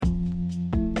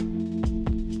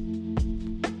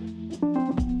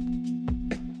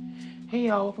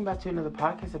y'all, welcome back to another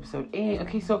podcast episode. And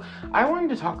okay, so I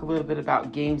wanted to talk a little bit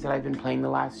about games that I've been playing the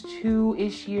last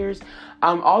 2-ish years.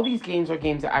 All these games are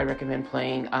games that I recommend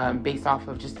playing based off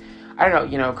of just, I don't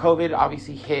know, COVID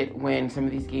obviously hit when some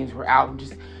of these games were out. And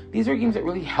just these are games that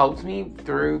really helped me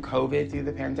through COVID, through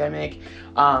the pandemic.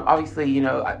 Obviously,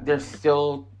 there's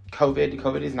still COVID.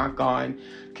 COVID is not gone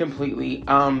completely.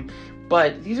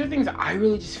 But these are things that I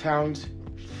really just found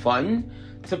fun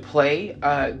to play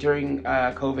during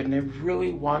COVID, and I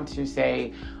really want to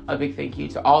say a big thank you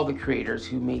to all the creators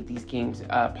who made these games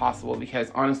possible,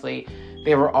 because honestly,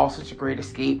 they were all such a great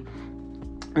escape.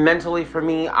 Mentally for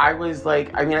me, I was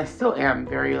I still am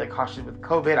very cautious with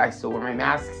COVID. I still wear my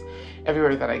masks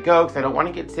everywhere that I go because I don't want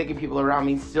to get sick, and people around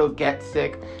me still get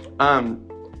sick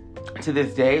to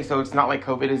this day. So it's not like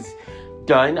COVID is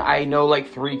done. I know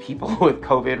 3 people with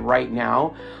COVID right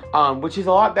now, which is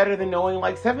a lot better than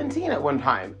knowing 17 at one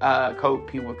time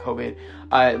people with COVID,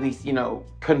 at least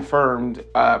confirmed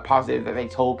positive that they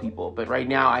told people. But right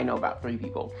now I know about 3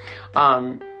 people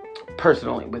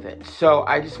personally with it. So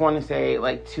I just want to say,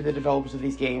 to the developers of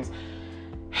these games,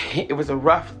 it was a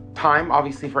rough time,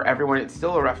 obviously, for everyone. It's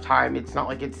still a rough time. It's not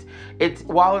like it's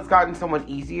while it's gotten somewhat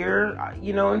easier,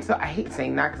 and so I hate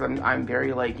saying that because I'm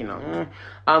very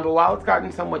but while it's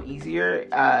gotten somewhat easier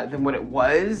than what it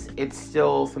was, it's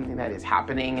still something that is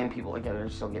happening, and people again are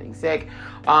still getting sick.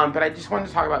 But I just wanted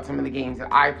to talk about some of the games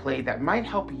that I played that might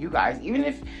help you guys, even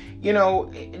if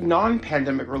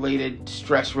non-pandemic related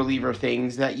stress reliever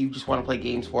things that you just want to play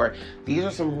games for. These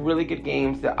are some really good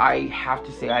games that I have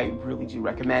to say I really do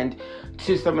recommend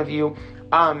to some of you.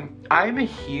 I'm a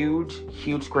huge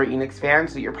Square Enix fan,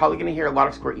 so you're probably going to hear a lot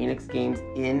of Square Enix games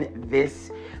in this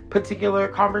particular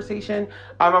conversation.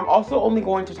 I'm also only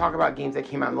going to talk about games that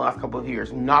came out in the last couple of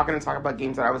years. I'm not going to talk about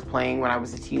games that I was playing when I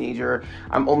was a teenager.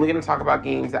 I'm only going to talk about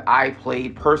games that I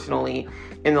played personally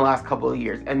in the last couple of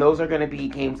years. And those are going to be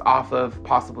games off of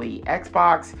possibly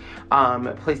Xbox,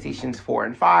 PlayStations 4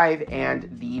 and 5, and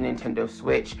the Nintendo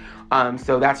Switch.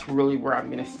 So that's really where I'm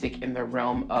going to stick in the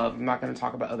realm of, I'm not going to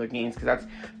talk about other games because that's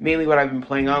mainly what I've been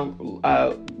playing on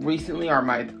recently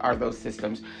are those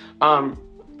systems.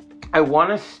 I want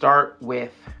to start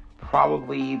with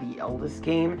probably the eldest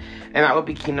game, and that would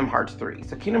be Kingdom Hearts 3.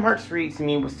 So Kingdom Hearts 3 to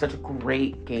me was such a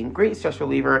great game, great stress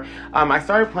reliever. I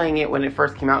started playing it when it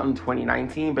first came out in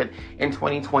 2019, but in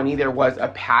 2020 there was a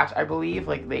patch, I believe,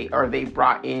 they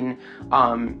brought in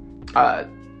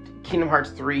Kingdom Hearts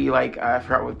 3, I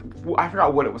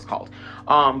forgot what it was called.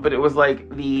 But it was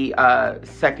the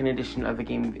second edition of the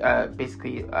game,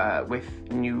 basically with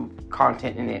new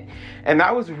content in it. And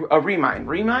that was a Remind.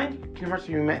 Kingdom Hearts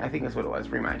Remind? I think that's what it was,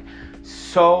 Remind.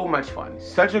 So much fun.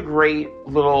 Such a great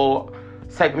little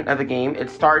segment of the game. It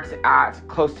starts at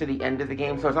close to the end of the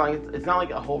game, so it's not like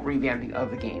a whole revamping of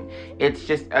the game. It's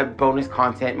just a bonus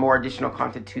content, more additional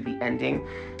content to the ending.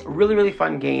 Really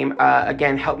fun game.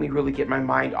 Again, helped me really get my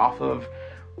mind off of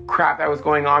crap that was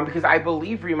going on, because I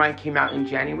believe Remind came out in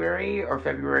January or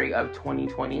February of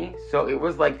 2020, so it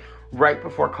was right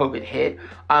before COVID hit.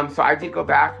 So I did go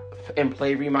back and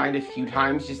play Remind a few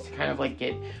times just to kind of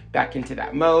get back into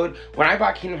that mode. When I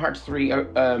bought Kingdom Hearts 3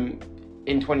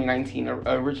 in 2019,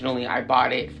 originally I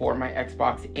bought it for my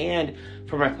Xbox and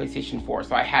for my PlayStation 4.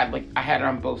 So I had it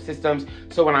on both systems.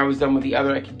 So when I was done with the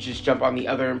other, I could just jump on the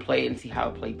other and play it and see how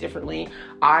it played differently.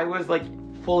 I was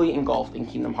fully engulfed in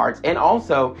Kingdom Hearts. And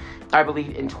also, I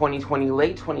believe in 2020,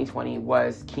 late 2020,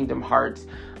 was Kingdom Hearts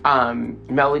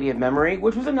Melody of Memory,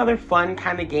 which was another fun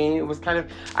kind of game. It was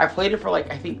I played it for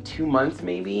I think 2 months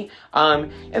maybe,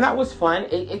 and that was fun.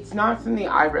 It's not something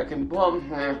I recommend. Well,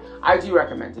 I do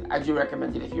recommend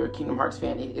it. If you're a Kingdom Hearts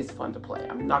fan, it is fun to play.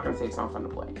 I'm not gonna say it's not fun to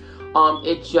play.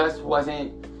 It just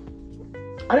wasn't,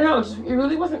 I don't know, it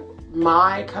really wasn't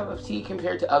my cup of tea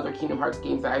compared to other Kingdom Hearts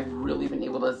games that I've really been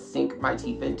able to sink my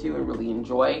teeth into and really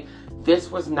enjoy.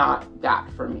 This was not that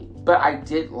for me, but I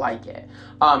did like it.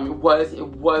 It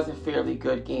was a fairly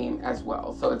good game as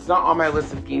well. So it's not on my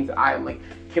list of games that I am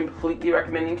completely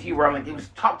recommending to you, where I'm it was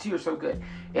top tier, so good.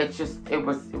 It's just, it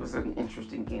was an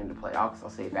interesting game to play. I'll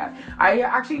say that. I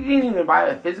actually didn't even buy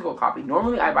a physical copy.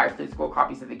 Normally I buy physical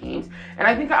copies of the games, and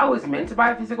I think I always meant to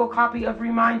buy a physical copy of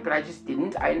Remind, but I just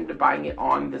didn't. I ended up buying it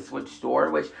on the Switch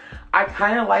store, which I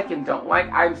kind of like and don't like.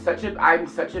 I'm such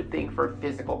a thing for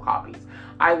physical copies.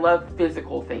 I love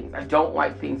physical things. I don't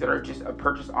like things that are just a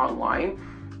purchase online.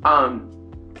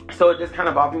 So it just kind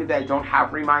of bothered me that I don't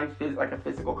have Remind a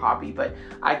physical copy, but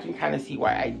I can kind of see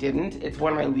why I didn't. It's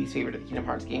one of my least favorite of Kingdom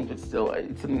Hearts games, but still,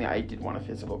 it's something that I did want a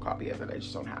physical copy of that I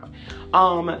just don't have.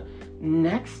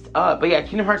 Next up, but yeah,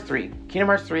 Kingdom Hearts 3. Kingdom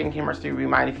Hearts 3 and Kingdom Hearts 3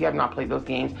 Remind. If you have not played those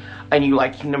games and you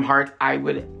like Kingdom Hearts, I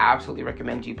would absolutely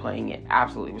recommend you playing it.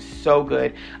 Absolutely. It was so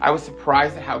good. I was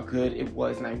surprised at how good it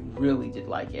was, and I really did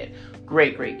like it.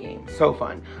 Great game. So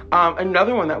fun.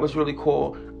 Another one that was really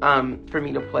cool for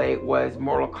me to play was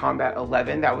Mortal Kombat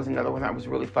 11. That was another one that was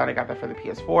really fun. I got that for the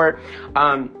PS4.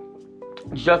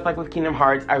 Just like with Kingdom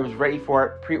Hearts, I was ready for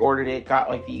it, pre-ordered it, got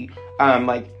like the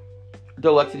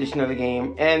deluxe edition of the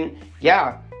game, and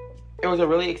yeah, it was a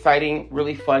really exciting,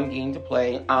 really fun game to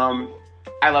play.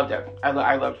 I loved it. I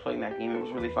loved playing that game. It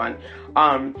was really fun.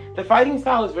 The fighting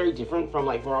style is very different from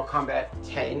like Mortal Kombat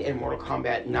 10 and Mortal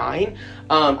Kombat 9.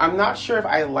 I'm not sure if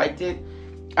I liked it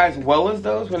as well as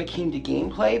those when it came to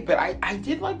gameplay, but I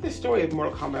did like the story of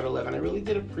Mortal Kombat 11. I really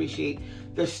did appreciate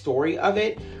the story of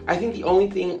it. I think the only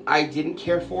thing I didn't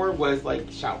care for was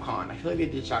like Shao Kahn. I feel like they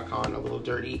did Shao Kahn a little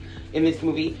dirty in this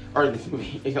movie,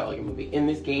 it felt like a movie, in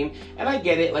this game. And I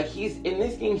get it, like in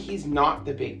this game, he's not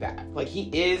the big bad. Like he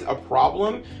is a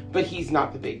problem, but he's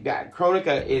not the big bad.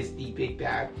 Kronika is the big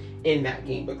bad in that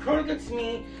game. But Kronika to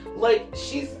me, like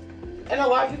and a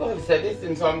lot of people have said this,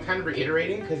 and so I'm kind of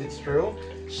reiterating because it's true,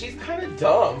 she's kind of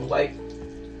dumb. Like,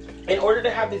 in order to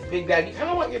have this big bad, you kind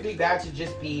of want your big bad to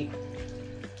just be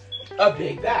a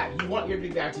big bad. You want your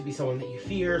big bad to be someone that you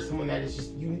fear, someone that is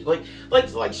just,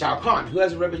 like Shao Kahn, who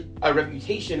has a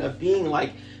reputation of being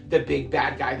like the big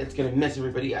bad guy that's gonna mess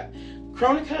everybody up.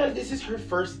 Kronika, this is her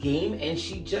first game, and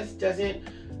she just doesn't,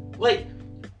 like,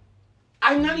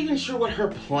 I'm not even sure what her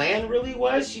plan really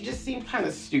was. She just seemed kind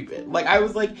of stupid. Like, I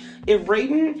was like, if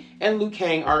Raiden and Liu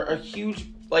Kang are a huge,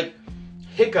 like,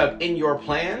 hiccup in your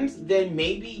plans, then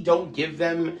maybe don't give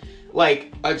them,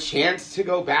 like, a chance to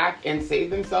go back and save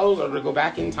themselves, or to go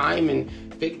back in time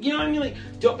and fix, you know what I mean? Like,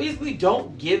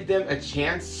 don't give them a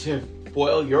chance to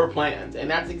foil your plans. And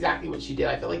that's exactly what she did.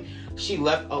 I feel like she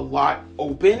left a lot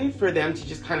open for them to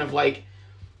just kind of, like,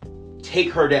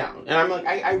 take her down. And I'm like,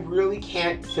 I really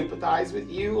can't sympathize with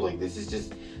you. Like, this is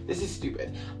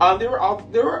stupid. There were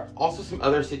also some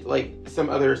other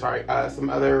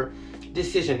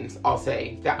decisions, I'll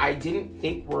say, that I didn't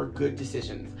think were good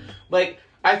decisions. Like,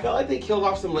 I felt like they killed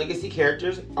off some legacy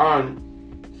characters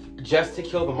just to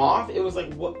kill them off. It was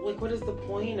like, what is the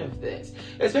point of this?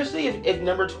 Especially if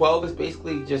number 12 is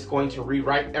basically just going to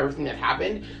rewrite everything that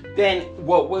happened, then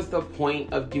what was the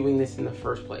point of doing this in the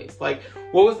first place? Like,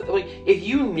 what was, like, if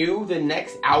you knew the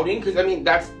next outing, because I mean,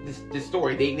 that's the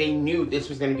story. They knew this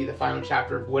was going to be the final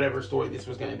chapter of whatever story this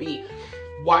was going to be.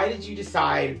 Why did you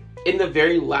decide in the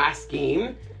very last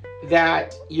game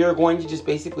that you're going to just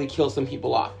basically kill some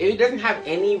people off? If it doesn't have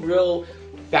any real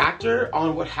factor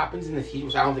on what happens in the future,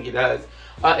 which I don't think it does,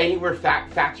 anywhere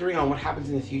factoring on what happens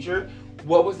in the future,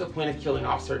 what was the point of killing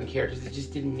off certain characters that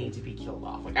just didn't need to be killed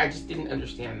off? Like, I just didn't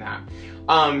understand that.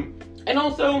 And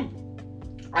also,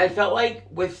 I felt like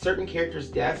with certain characters'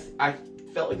 deaths, I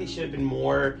felt like they should have been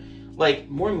more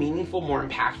meaningful, more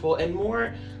impactful, and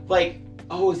more like,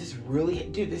 oh, is this really,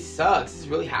 dude, this sucks, this is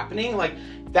really happening? Like,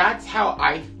 that's how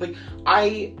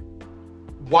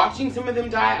watching some of them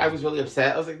die, I was really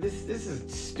upset. I was like, this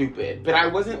is stupid. But I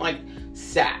wasn't, like,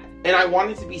 sad. And I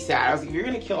wanted to be sad. I was like, if you're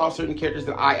going to kill off certain characters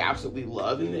that I absolutely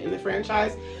love in the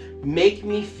franchise, make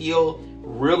me feel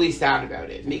really sad about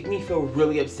it. Make me feel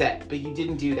really upset. But you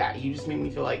didn't do that. You just made me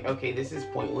feel like, okay, this is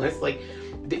pointless. Like,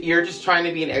 you're just trying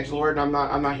to be an edgelord, and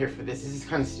I'm not here for this. This is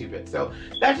kind of stupid. So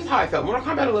that's just how I felt. Mortal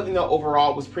Kombat 11, though,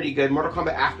 overall was pretty good. Mortal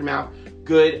Kombat Aftermath,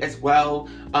 good as well.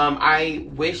 I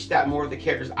wish that more of the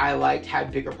characters I liked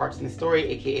had bigger parts in the story,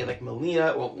 aka like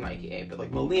Melina, well, not aka, but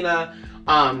like Melina,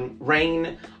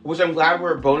 Rain, which I'm glad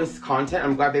were bonus content.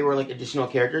 I'm glad they were like additional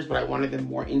characters, but I wanted them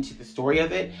more into the story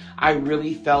of it. I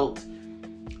really felt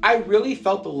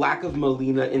the lack of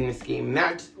Melina in this game. And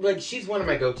that, like, she's one of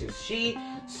my go-tos. She,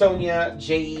 Sonya,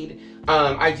 Jade,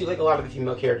 I do like a lot of the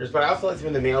female characters, but I also like some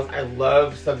of the males. I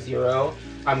love Sub-Zero,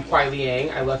 Kuai Liang,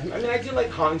 I love him. I mean, I do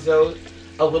like Hanzo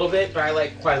a little bit, but I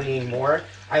like Kuai Liang more.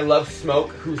 I love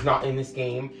Smoke, who's not in this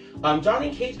game.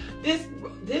 Johnny Cage,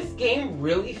 this game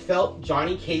really felt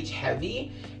Johnny Cage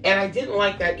heavy, and I didn't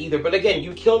like that either. But again,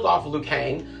 you killed off Liu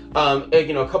Kang,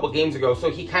 a couple games ago, so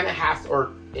he kind of has,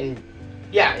 in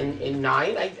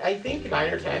 9, I think,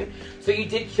 9 or 10. So you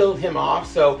did kill him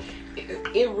off, so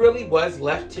it really was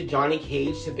left to Johnny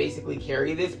Cage to basically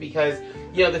carry this, because,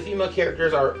 the female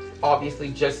characters are obviously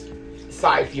just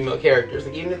side female characters.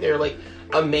 Like, even if they're like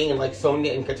a main, like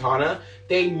Sonya and Katana,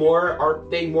 they more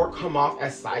come off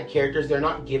as side characters. They're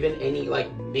not given any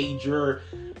like major,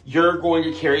 you're going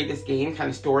to carry this game kind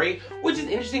of story, which is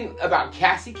interesting about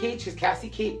Cassie Cage, because Cassie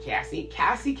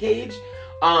Cage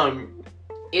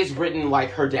is written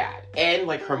like her dad. and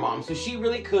like her mom. So she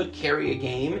really could carry a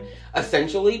game,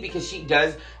 essentially, because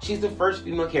she's the first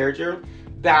female character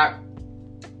that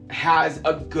has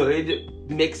a good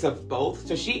mix of both.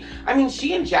 So she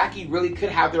and Jackie really could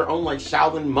have their own like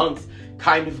Shaolin monks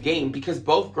kind of game, because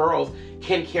both girls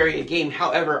can carry a game.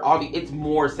 However, obviously, it's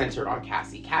more centered on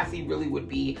Cassie. Cassie really would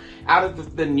be, out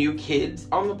of the new kids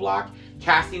on the block,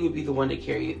 Cassie would be the one to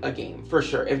carry a game, for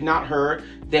sure. If not her,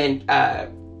 then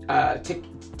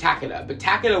Takeda. But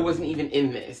Takeda wasn't even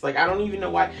in this. Like, I don't even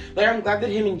know why. Like, I'm glad that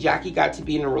him and Jackie got to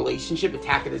be in a relationship, but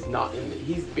Takeda's not in it.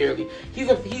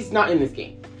 He's not in this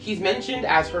game. He's mentioned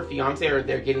as her fiance, or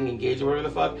they're getting engaged or whatever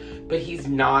the fuck, but he's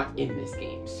not in this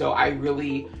game. So I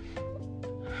really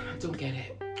don't get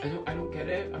it. I don't get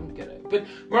it. But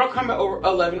Mortal Kombat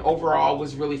 11 overall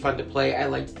was really fun to play. I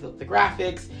liked the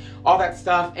graphics, all that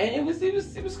stuff, and it was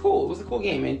cool. It was a cool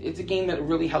game. It's a game that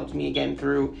really helped me get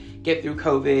through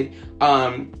COVID.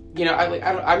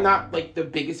 I'm not like the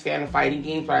biggest fan of fighting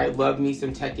games, but I love me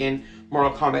some Tekken,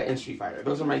 Mortal Kombat, and Street Fighter.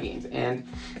 Those are my games, and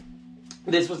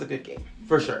this was a good game,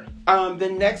 for sure.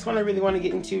 The next one I really want to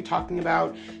get into talking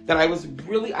about that I was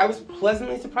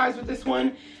pleasantly surprised with this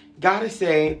one. Gotta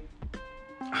say,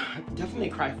 Devil May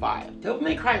Cry 5. Devil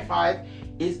May Cry 5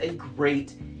 is a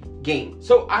great game.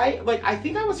 So I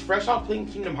think I was fresh off playing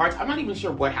Kingdom Hearts. I'm not even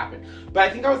sure what happened, but I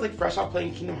think I was like fresh off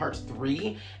playing Kingdom Hearts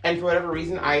 3, and for whatever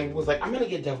reason I was like, I'm gonna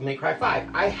get Devil May Cry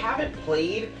 5. I haven't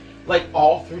played like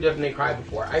all through Devil May Cry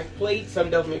before. I've played some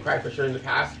Devil May Cry for sure in the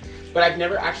past, but I've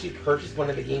never actually purchased one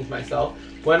of the games myself.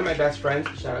 One of my best friends,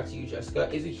 shout out to you,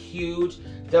 Jessica, is a huge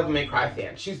Devil May Cry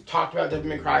fan. She's talked about Devil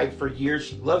May Cry for years.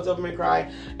 She loves Devil May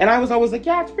Cry. And I was always like,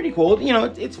 yeah, it's pretty cool. You know,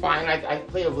 it's fine. I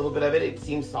played a little bit of it. It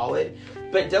seems solid.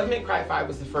 But Devil May Cry 5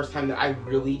 was the first time that I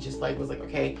really just was like,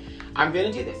 okay, I'm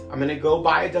going to do this. I'm going to go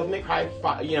buy a Devil May Cry,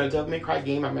 Devil May Cry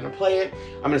game. I'm going to play it.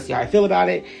 I'm going to see how I feel about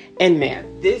it. And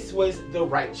man, this was the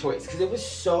right choice, because it was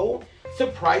so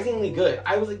surprisingly good.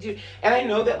 I was like, dude, and I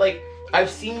know that like, I've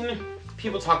seen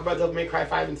people talk about Devil May Cry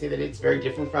 5 and say that it's very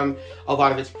different from a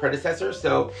lot of its predecessors.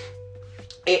 So,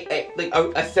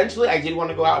 essentially, I did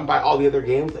want to go out and buy all the other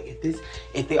games. Like,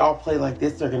 if they all play like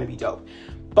this, they're going to be dope.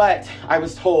 But I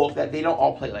was told that they don't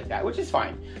all play like that, which is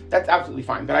fine. That's absolutely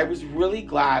fine. But I was really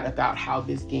glad about how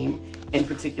this game in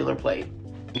particular played.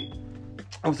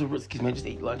 Excuse me, I just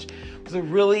ate lunch. It was a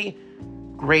really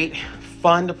great,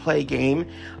 fun to play game,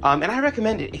 and I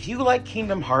recommend it. If you like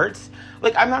Kingdom Hearts,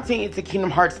 like, I'm not saying it's a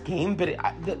Kingdom Hearts game, but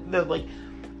I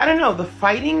don't know, the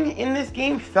fighting in this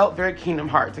game felt very Kingdom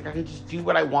Hearts. Like, I could just do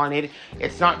what I wanted.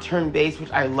 It's not turn-based,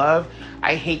 which I love.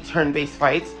 I hate turn-based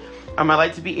fights. I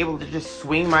like to be able to just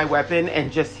swing my weapon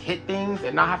and just hit things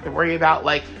and not have to worry about,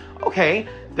 like, okay,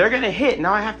 they're gonna hit,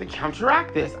 now I have to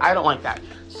counteract this. I don't like that.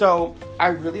 So I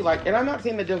really like, and I'm not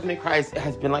saying that Devil May Cry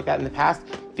has been like that in the past,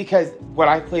 because what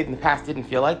I played in the past didn't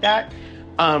feel like that.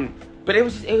 But it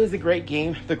was a great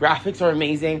game. The graphics are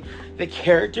amazing. The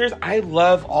characters, I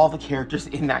love all the characters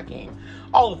in that game.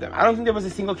 All of them. I don't think there was a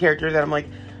single character that I'm like,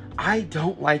 I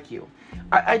don't like you.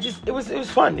 It was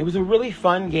fun. It was a really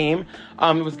fun game.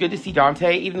 It was good to see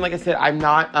Dante. Even like I said, I'm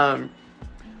not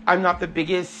the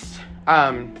biggest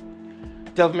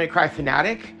Devil May Cry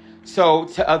fanatic. So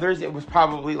to others, it was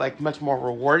probably like much more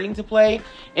rewarding to play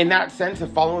in that sense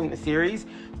of following the series.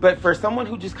 But for someone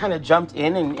who just kind of jumped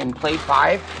in and played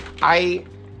 5, I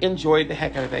enjoyed the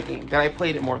heck out of that game. That I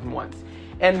played it more than once.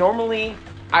 And normally,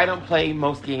 I don't play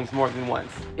most games more than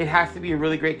once. It has to be a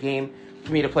really great game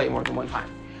for me to play it more than one time.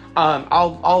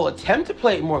 I'll attempt to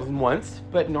play it more than once,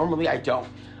 but normally I don't.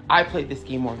 I played this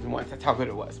game more than once. That's how good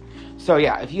it was. So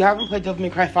yeah, if you haven't played Devil May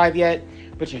Cry 5 yet,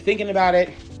 but you're thinking about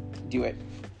it, do it.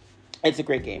 It's a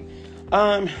great game.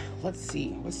 Let's see.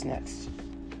 What's next?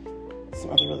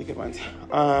 Some other really good ones.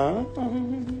 I'm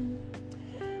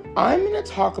going to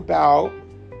talk about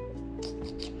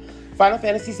Final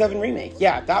Fantasy VII Remake.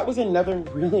 Yeah, that was another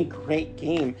really great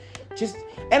game.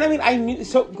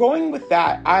 Going with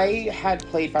that, I had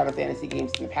played Final Fantasy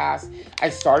games in the past. I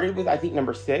started with, I think,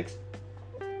 number 6.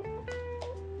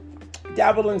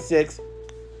 Dabbled in 6.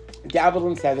 Dabbled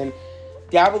in 7.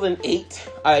 Dabbled in 8.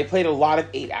 I played a lot of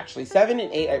 8, actually. 7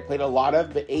 and 8 I played a lot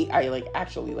of, but 8 I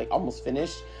actually almost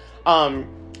finished. I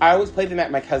always played them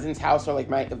at my cousin's house, or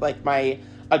my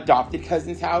adopted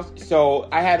cousin's house. So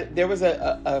there was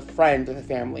a friend of the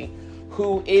family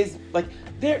who is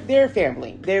their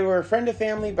family. They were a friend of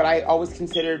family, but I always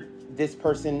considered this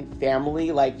person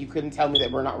family. Like, you couldn't tell me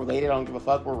that we're not related. I don't give a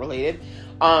fuck. We're related.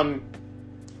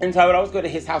 And so I would always go to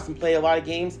his house and play a lot of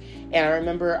games. And I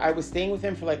remember I was staying with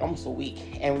him for almost a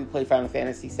week, and we played Final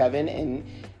Fantasy VII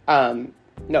and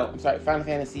Final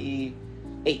Fantasy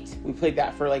 8. We played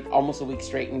that for like almost a week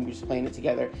straight, and we were just playing it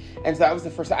together. And so that was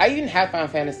the first time. I even had Final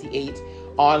Fantasy 8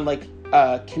 on like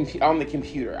on the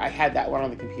computer. I had that one on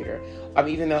the computer,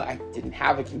 even though I didn't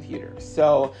have a computer.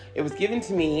 So it was given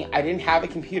to me. I didn't have a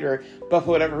computer, but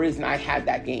for whatever reason, I had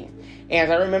that game.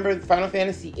 And I remember Final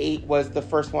Fantasy 8 was the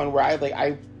first one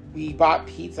where we bought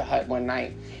Pizza Hut one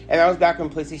night, and that was back when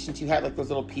PlayStation 2 had like those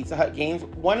little Pizza Hut games.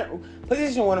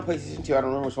 PlayStation 1 and PlayStation 2, I don't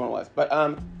remember which one it was,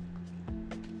 but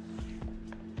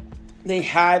they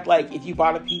had like, if you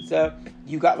bought a pizza,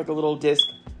 you got like a little disc,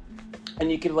 and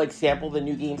you could like sample the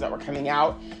new games that were coming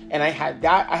out. And I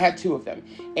had 2 of them,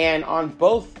 and on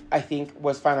both I think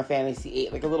was Final Fantasy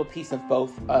 8, like a little piece of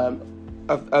both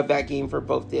of that game for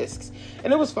both discs,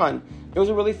 and it was fun. It was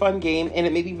a really fun game, and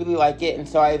it made me really like it. And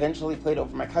so I eventually played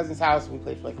over my cousin's house. We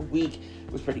played for like a week.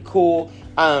 It was pretty cool.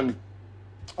 And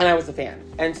I was a fan.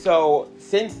 And so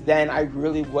since then, I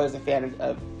really was a fan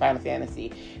of Final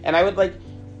Fantasy. And I would like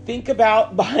think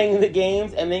about buying the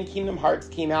games, and then Kingdom Hearts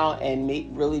came out and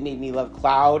really made me love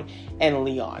Cloud and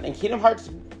Leon. And Kingdom Hearts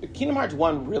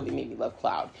 1 really made me love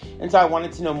Cloud. And so I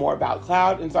wanted to know more about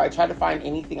Cloud. And so I tried to find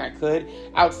anything I could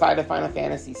outside of Final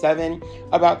Fantasy 7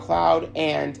 about Cloud.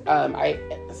 And I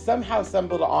somehow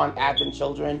stumbled on Advent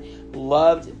Children.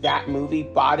 Loved that movie.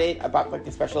 Bought it. I bought like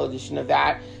the special edition of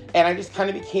that. And I just kind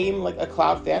of became like a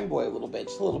Cloud fanboy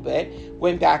just a little bit.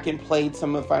 Went back and played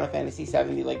some of Final Fantasy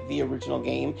 7, the original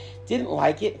game. Didn't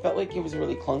like it. Felt like it was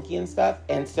really clunky and stuff.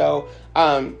 And so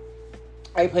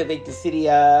I played like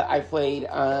Dissidia. I played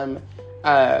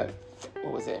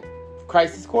what was it?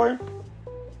 Crisis Core.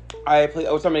 I played.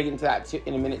 So I'm gonna get into that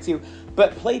in a minute too.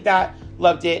 But played that,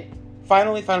 loved it.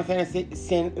 Finally, Final Fantasy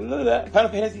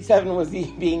 7 was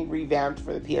being revamped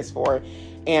for the PS4,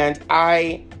 and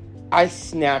I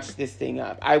snatched this thing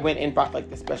up. I went and bought like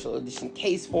the special edition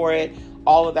case for it,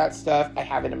 all of that stuff. I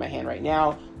have it in my hand right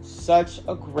now. Such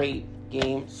a great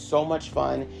game, so much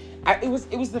fun. It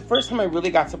was the first time I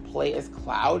really got to play as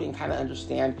Cloud and kind of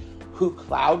understand who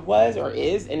Cloud was or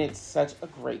is, and it's such a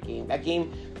great game. That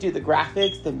game, dude, the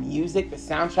graphics, the music, the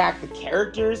soundtrack, the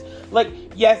characters. Like,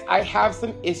 yes, I have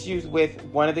some issues with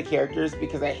one of the characters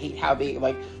because I hate how they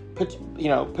like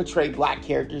portray black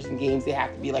characters in games. They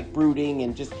have to be like brooding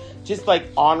and just like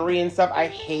ornery and stuff. I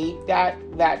hate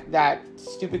that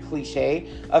stupid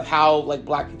cliche of how like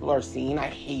black people are seen. I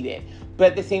hate it.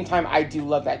 But at the same time, I do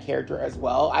love that character as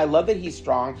well. I love that he's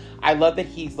strong. I love that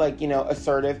he's like,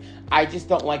 assertive. I just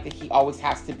don't like that he always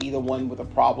has to be the one with a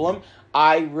problem.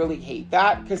 I really hate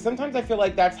that because sometimes I feel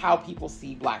like that's how people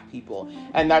see black people,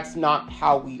 and that's not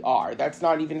how we are. That's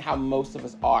not even how most of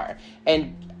us are.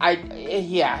 And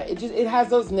it has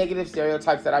those negative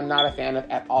stereotypes that I'm not a fan of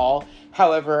at all.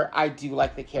 However, I do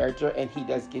like the character, and he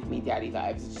does give me daddy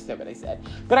vibes. It's just what I said.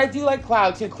 But I do like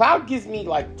Cloud too. Cloud gives me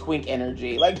like twink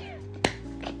energy. Like,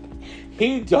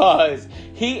 he does.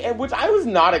 Which I was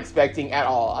not expecting at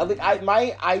all.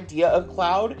 My idea of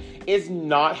Cloud is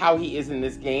not how he is in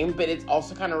this game, but it's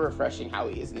also kind of refreshing how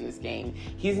he is in this game.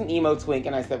 He's an emo twink,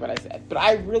 and I said what I said. But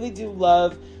I really do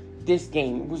love this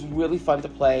game. It was really fun to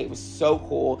play. It was so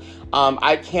cool.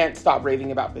 I can't stop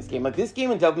raving about this game. Like, this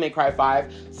game and Devil May Cry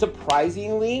 5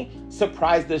 surprisingly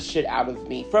surprised the shit out of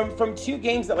me. From 2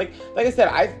 games that, like I said,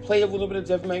 I've played a little bit of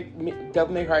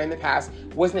Devil May Cry in the past.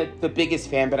 Wasn't the biggest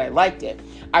fan, but I liked it.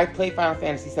 I've played Final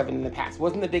Fantasy 7 in the past.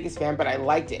 Wasn't the biggest fan, but I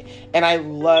liked it. And I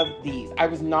love these. I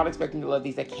was not expecting to love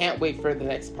these. I can't wait for the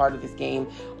next part of this game.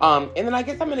 And then I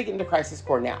guess I'm going to get into Crisis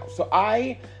Core now. So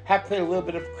I have played a little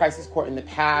bit of Crisis Core in the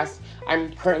past.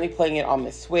 I'm currently playing it on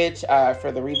the Switch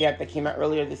for the revamp that came out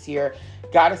earlier this year.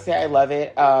 Gotta say, I love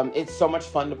it. It's so much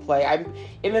fun to play. I'm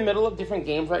in the middle of different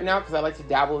games right now because I like to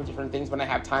dabble in different things when I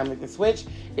have time. Like, the Switch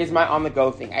is my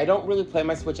on-the-go thing. I don't really play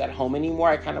my Switch at home anymore.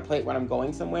 I kind of play it when I'm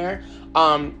going somewhere.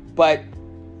 But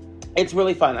it's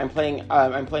really fun. I'm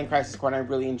playing Crisis Core, and I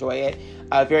really enjoy it.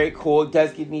 Very cool. It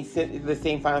does give me the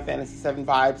same Final Fantasy 7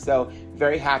 vibe, so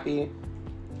very happy.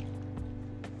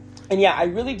 And yeah, I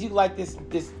really do like this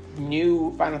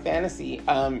new Final Fantasy,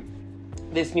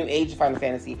 this new age of Final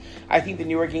Fantasy. I think the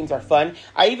newer games are fun.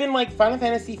 I even like Final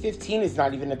Fantasy 15 is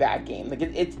not even a bad game. Like,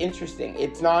 it's interesting.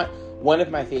 It's not one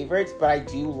of my favorites, but I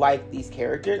do like these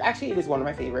characters. Actually, it is one of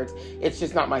my favorites. It's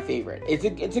just not my favorite.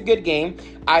 It's a good game.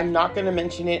 I'm not going to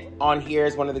mention it on here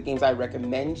as one of the games I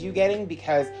recommend you getting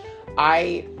because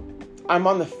I'm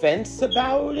on the fence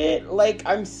about it. Like,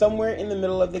 I'm somewhere in the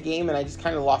middle of the game, and I just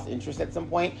kind of lost interest at some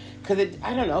point because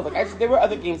I don't know. Like, there were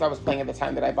other games I was playing at the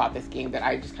time that I bought this game that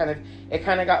I just kind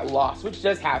of got lost, which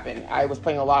does happen. I was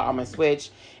playing a lot on my Switch,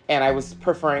 and I was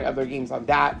preferring other games on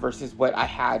that versus what I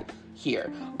had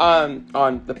here on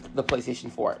the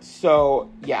PlayStation 4. So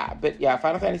yeah, but yeah,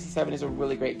 Final Fantasy VII is a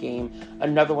really great game.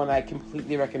 Another one that I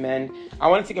completely recommend. I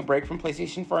want to take a break from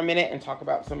PlayStation for a minute and talk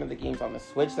about some of the games on the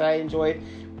Switch that I enjoyed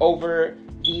over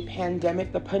the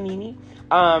pandemic, the panini.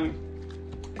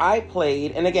 I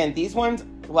played, and again, these ones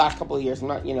the last couple of years,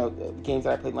 not, games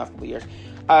that I played in the last couple of years.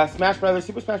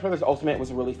 Super Smash Brothers Ultimate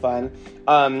was really fun.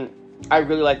 I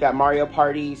really like that. Mario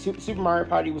Party, Super Mario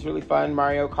Party was really fun.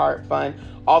 Mario Kart, fun.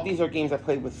 All these are games I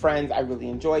played with friends. I really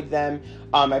enjoyed them.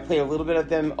 I played a little bit of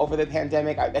them over the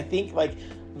pandemic. I think, like,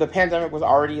 the pandemic was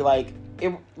already,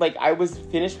 I was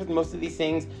finished with most of these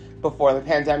things before the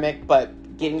pandemic, but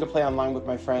getting to play online with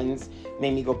my friends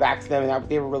made me go back to them, and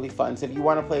they were really fun. So if you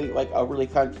want to play, like, a really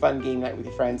fun game night with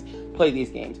your friends, play these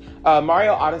games.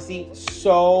 Mario Odyssey,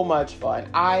 so much fun.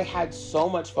 I had so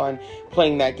much fun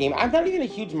playing that game. I'm not even a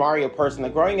huge Mario person.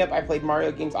 Like, growing up, I played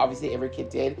Mario games. Obviously, every kid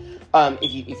did.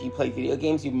 If you played video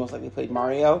games, you most likely played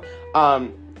Mario.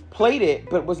 Played it,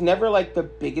 but was never, like, the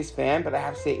biggest fan, but I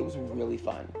have to say, it was really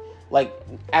fun. Like,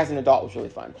 as an adult, it was really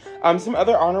fun. Some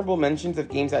other honorable mentions of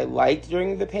games I liked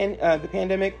during the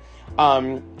pandemic.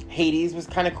 Hades was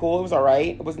kind of cool. It was all right.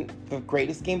 It wasn't the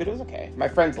greatest game, but it was okay. My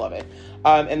friends love it.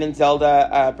 And then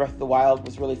Zelda Breath of the Wild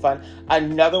was really fun.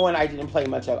 Another one I didn't play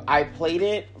much of. I played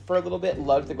it for a little bit,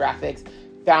 loved the graphics,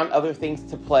 found other things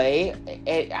to play.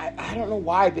 I don't know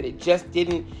why, but it just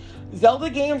didn't. Zelda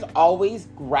games always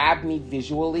grab me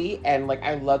visually, and, like,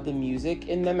 I love the music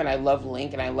in them, and I love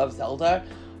Link, and I love Zelda.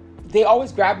 They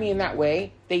always grab me in that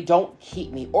way. They don't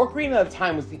keep me. Ocarina of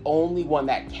Time was the only one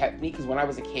that kept me, because when I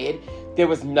was a kid, there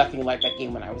was nothing like that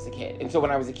game when I was a kid. And so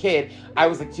when I was a kid, I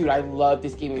was like, dude, I love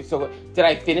this game. So did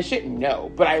I finish it?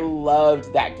 No. But I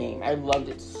loved that game. I loved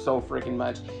it so freaking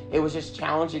much. It was just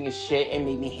challenging as shit and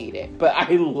made me hate it. But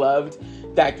I loved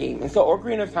that game. And so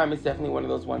Ocarina of Time is definitely one of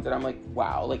those ones that I'm like,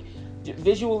 wow. Like,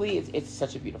 visually, it's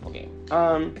such a beautiful game.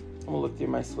 I'm going to look through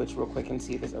my Switch real quick and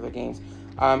see if there's other games.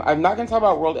 I'm not going to talk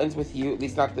about World Ends With You, at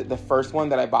least not the first one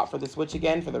that I bought for the Switch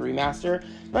again, for the remaster.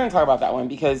 I'm not going to talk about that one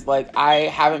because, like, I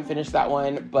haven't finished that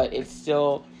one, but it's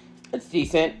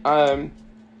decent.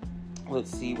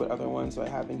 Let's see, what other ones do I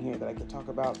have in here that I could talk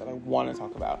about, that I want to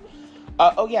talk about.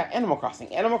 Animal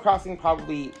Crossing. Animal Crossing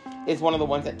probably is one of the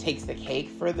ones that takes the cake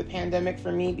for the pandemic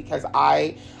for me, because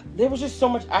there was just so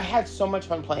much, I had so much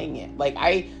fun playing it. Like,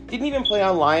 I didn't even play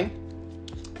online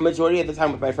majority of the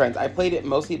time with my friends. I played it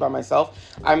mostly by myself.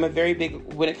 When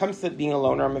it comes to being a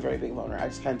loner, I'm a very big loner. I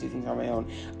just kind of do things on my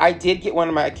own. I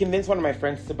convinced one of my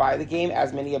friends to buy the game,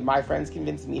 as many of my friends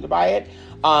convinced me to buy it.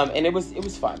 And it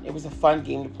was fun. It was a fun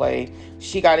game to play.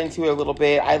 She got into it a little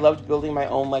bit. I loved building my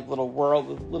own, like, little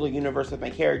world, little universe with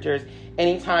my characters.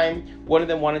 Anytime one of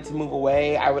them wanted to move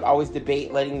away, I would always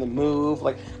debate letting them move.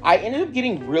 Like, I ended up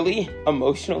getting really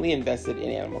emotionally invested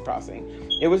in Animal Crossing.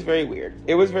 It was very weird.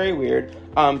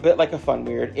 But like a fun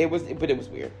weird. It was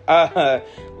weird. But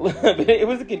it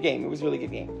was a good game. It was a really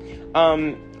good game.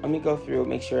 Let me go through,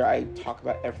 make sure I talk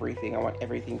about everything. I want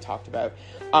everything talked about.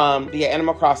 But yeah,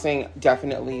 Animal Crossing,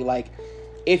 definitely, like,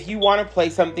 if you want to play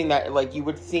something that, like, you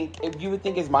would think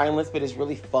is mindless but is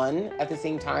really fun at the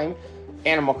same time,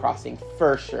 Animal Crossing,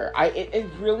 for sure. It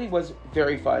really was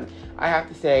very fun. I have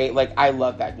to say, like, I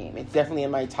love that game. It's definitely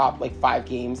in my top, like, 5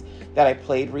 games that I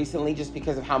played recently, just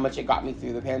because of how much it got me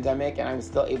through the pandemic, and I was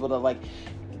still able to, like,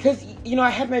 because, I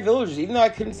had my villagers. Even though I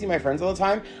couldn't see my friends all the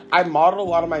time, I modeled a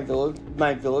lot of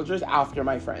my villagers after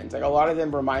my friends. Like, a lot of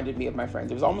them reminded me of my friends.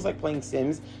 It was almost like playing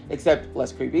Sims, except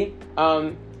less creepy.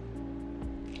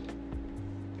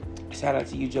 Shout out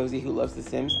to you, Josie, who loves The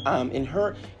Sims. In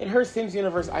her Sims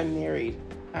universe, I'm married.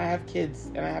 I have kids,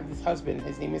 and I have this husband.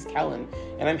 His name is Kellen,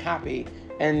 and I'm happy.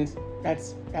 And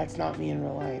that's not me in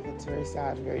real life. It's very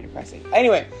sad and very depressing.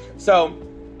 Anyway, so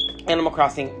Animal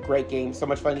Crossing, great game. So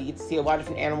much fun. You get to see a lot of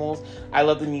different animals. I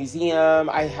love the museum.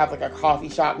 I have, like, a coffee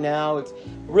shop now. It's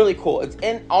really cool.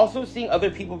 And also seeing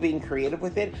other people being creative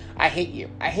with it. I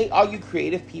hate all you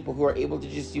creative people who are able to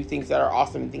just do things that are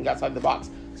awesome and think outside the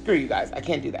box. Screw you guys. I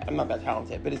can't do that. I'm not that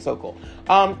talented, but it's so cool.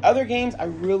 Other games I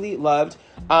really loved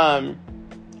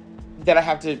that I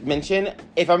have to mention.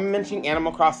 If I'm mentioning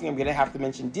Animal Crossing, I'm going to have to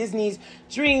mention Disney's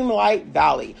Dreamlight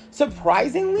Valley.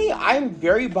 Surprisingly, I'm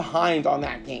very behind on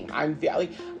that game.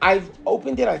 I've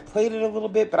opened it, I've played it a little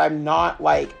bit, but I'm not,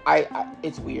 like,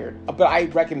 it's weird, but I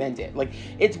recommend it. Like,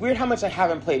 it's weird how much I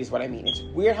haven't played is what I mean. It's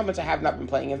weird how much I have not been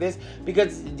playing of this,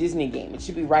 because it's a Disney game. It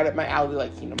should be right up my alley,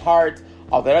 like Kingdom Hearts,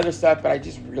 all that other stuff, but I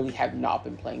just really have not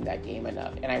been playing that game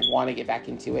enough, and I want to get back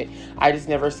into it. I just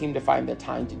never seem to find the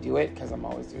time to do it because I'm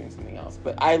always doing something else,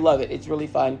 but I love it. It's really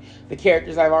fun. The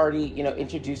characters I've already,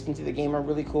 introduced into the game are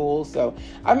really cool, so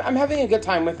I'm having a good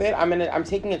time with it. I'm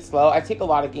taking it slow. I take a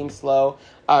lot of games slow,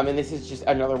 and this is just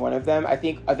another one of them. I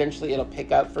think eventually it'll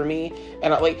pick up for me,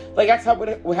 and like that's how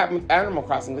what happened with Animal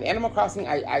Crossing. With Animal Crossing,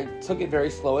 I took it very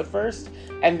slow at first,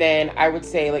 and then I would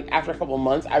say like after a couple of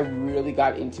months, I really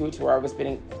got into it to where I was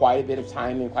spending quite a bit of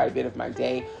time and quite a bit of my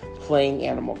day playing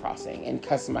Animal Crossing and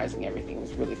customizing everything. It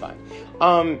was really fun.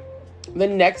 The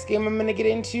next game I'm going to get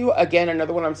into, again,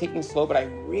 another one I'm taking slow, but I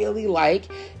really like,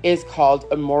 is called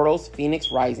Immortals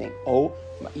Fenyx Rising. Oh,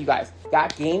 you guys,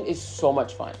 that game is so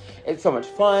much fun. It's so much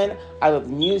fun. I love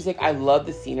the music. I love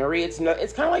the scenery. It's kind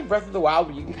of like Breath of the Wild,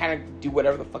 where you can kind of do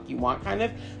whatever the fuck you want, kind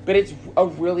of. But it's a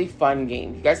really fun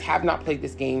game. If you guys have not played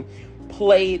this game,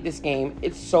 play this game.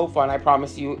 It's so fun. I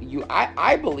promise you.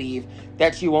 I believe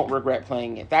that you won't regret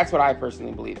playing it. That's what I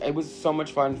personally believe. It was so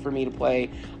much fun for me to play.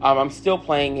 I'm still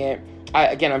playing it.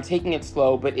 I'm taking it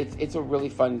slow, but it's a really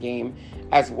fun game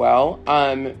as well.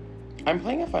 I'm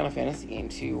playing a Final Fantasy game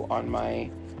too on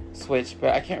my Switch,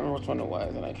 but I can't remember which one it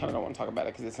was, and I kind of don't want to talk about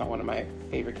it because it's not one of my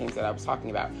favorite games that I was talking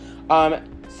about.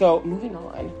 So moving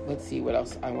on, let's see what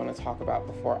else I want to talk about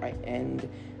before I end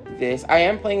this. I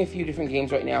am playing a few different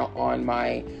games right now on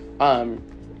my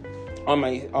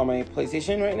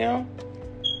PlayStation right now,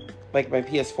 like my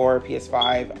PS4,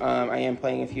 PS5. I am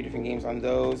playing a few different games on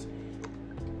those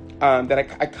that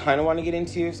I kind of want to get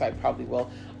into, so I probably will.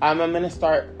 I'm going to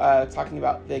start talking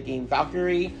about the game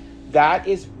Valkyrie. That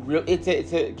is real. It's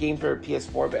a game for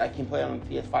PS4, but I can play it on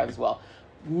PS5 as well.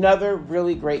 Another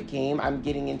really great game I'm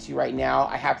getting into right now.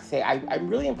 I have to say, I'm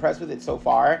really impressed with it so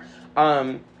far.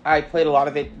 I played a lot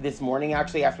of it this morning,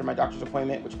 actually, after my doctor's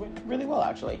appointment, which went really well,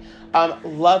 actually.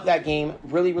 Love that game.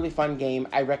 Really, really fun game.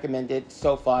 I recommend it.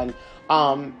 So fun.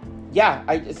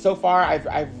 So far,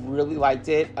 I've really liked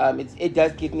it. It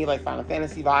does give me, like, Final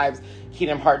Fantasy vibes,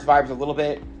 Kingdom Hearts vibes a little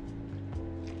bit.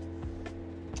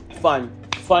 Fun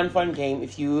game.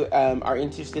 If you are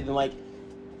interested in, like,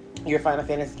 your Final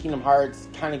Fantasy, Kingdom Hearts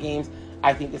kind of games,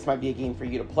 I think this might be a game for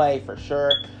you to play, for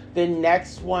sure. The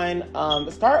next one,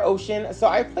 Star Ocean. So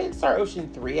I played Star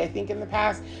Ocean 3, I think, in the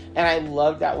past, and I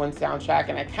loved that one soundtrack,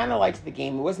 and I kind of liked the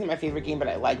game. It wasn't my favorite game, but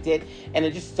I liked it, and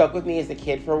it just stuck with me as a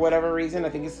kid for whatever reason. I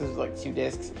think this was like 2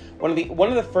 discs. One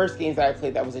of the first games that I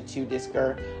played that was a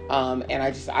 2-discer, and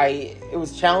it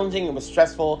was challenging, it was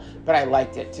stressful, but I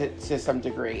liked it to some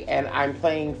degree. And I'm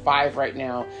playing 5 right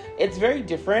now. It's very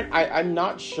different. I'm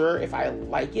not sure if I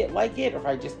like it, or if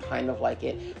I just kind of like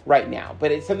it right now,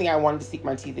 but it's something I wanted to sink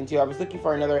my teeth into.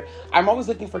 I'm always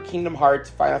looking for Kingdom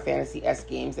Hearts, Final Fantasy-esque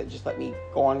games that just let me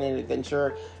go on an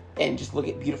adventure and just look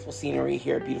at beautiful scenery,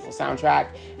 hear a beautiful soundtrack.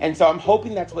 And so I'm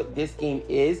hoping that's what this game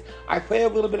is. I played a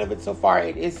little bit of it so far.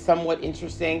 It is somewhat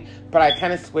interesting, but I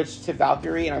kind of switched to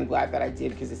Valkyrie, and I'm glad that I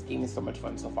did because this game is so much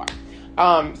fun so far.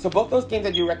 So both those games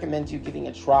I do recommend you giving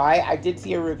a try. I did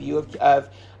see a review of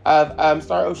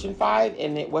Star Ocean 5,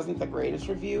 and it wasn't the greatest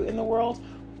review in the world,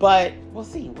 but we'll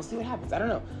see. We'll see what happens. I don't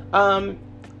know.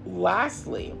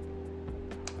 Lastly,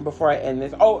 before I end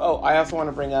this, I also want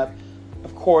to bring up,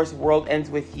 of course, World Ends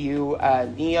With You,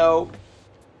 Neo.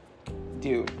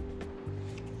 Dude,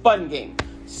 fun game.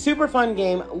 Super fun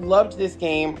game. Loved this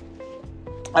game.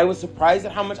 I was surprised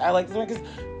at how much I liked this one, because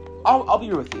I'll be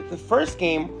real with you. The first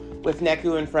game with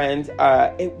Neku and friends,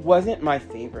 it wasn't my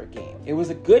favorite game. It was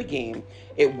a good game.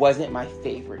 It wasn't my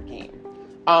favorite game.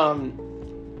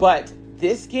 But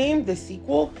this game, the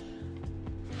sequel,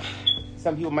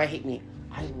 some people might hate me.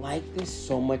 I like this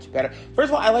so much better. First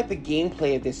of all, I like the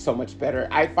gameplay of this so much better.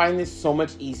 I find this so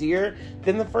much easier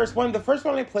than the first one. The first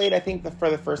one I played, I think,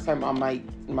 for the first time on my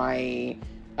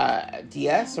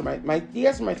DS, or my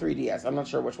DS or my 3DS. I'm not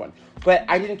sure which one. But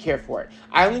I didn't care for it.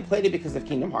 I only played it because of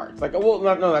Kingdom Hearts. Like, well,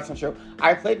 no, that's not true.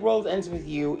 I played World Ends With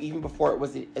You even before it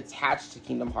was attached to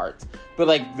Kingdom Hearts. But,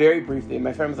 like, very briefly.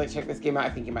 My friend was like, check this game out.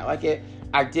 I think you might like it.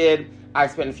 I did. I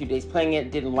spent a few days playing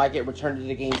it. Didn't like it. Returned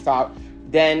it to GameStop.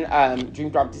 Then Dream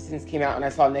Drop Distance came out, and I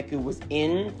saw Neku was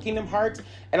in Kingdom Hearts,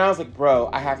 and I was like, bro,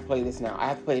 I have to play this now. I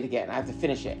have to play it again. I have to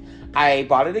finish it. I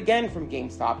bought it again from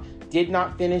GameStop. Did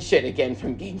not finish it again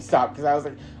from GameStop, because I was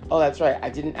like, oh, that's right. I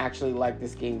didn't actually like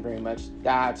this game very much.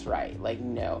 That's right. Like,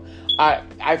 no.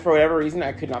 I for whatever reason,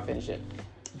 I could not finish it.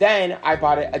 Then I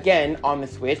bought it again on the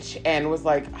Switch, and was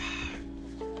like,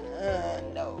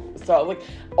 no. So, like,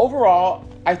 overall,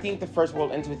 I think the first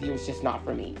World Ends With You is just not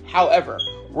for me. However,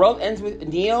 The World Ends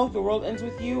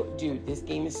With You, dude, this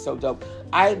game is so dope.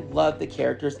 I love the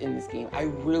characters in this game. I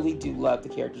really do love the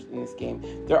characters in this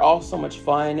game. They're all so much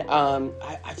fun.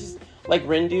 I just, like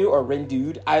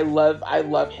Rindude. I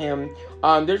love him.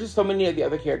 There's just so many of the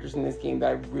other characters in this game that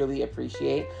I really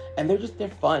appreciate, and they're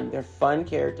fun. They're fun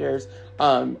characters.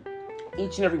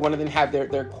 Each and every one of them have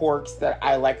their quirks that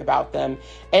I like about them.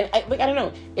 And I don't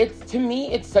know, to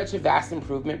me, it's such a vast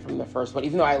improvement from the first one.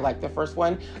 Even though I like the first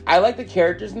one, I like the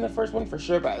characters in the first one for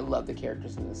sure, but I love the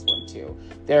characters in this one too.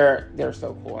 They're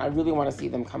so cool. I really want to see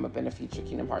them come up in a future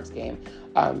Kingdom Hearts game.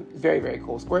 Very, very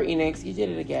cool. Square Enix, you did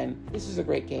it again. This is a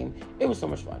great game. It was so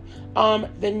much fun.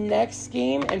 The next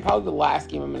game, and probably the last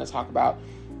game I'm going to talk about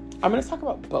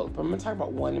both, but I'm going to talk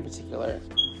about one in particular.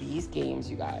 These games,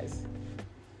 you guys.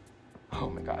 Oh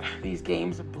my God, these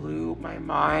games blew my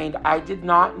mind. I did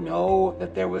not know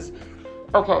that there was...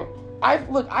 Okay,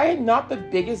 I am not the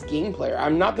biggest game player.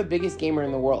 I'm not the biggest gamer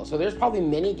in the world. So there's probably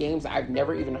many games I've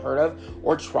never even heard of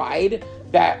or tried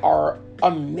that are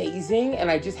amazing,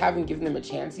 and I just haven't given them a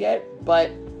chance yet.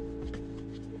 But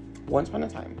once upon a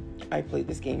time, I played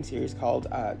this game series called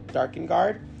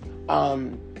Drakengard.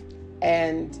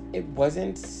 And it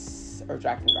wasn't... Or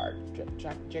Drakengard,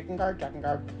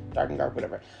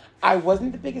 whatever. I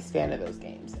wasn't the biggest fan of those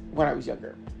games when I was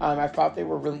younger. I thought they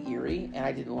were really eerie, and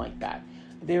I didn't like that.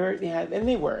 They were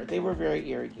very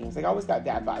eerie games. Like, I always got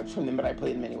bad vibes from them, but I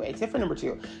played them anyway, except for number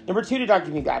 2. Number 2 did not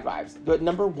give me bad vibes, but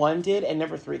number 1 did, and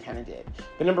number 3 kind of did.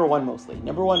 But number 1 mostly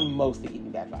gave me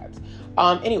bad vibes.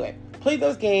 Anyway, played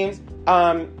those games.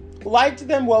 Liked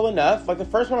them well enough. Like, the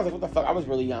first one, I was like, what the fuck? I was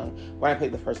really young when I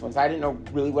played the first one, so I didn't know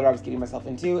really what I was getting myself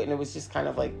into, and it was just kind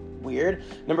of, like, weird.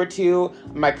 Number 2,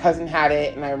 my cousin had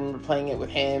it, and I remember playing it with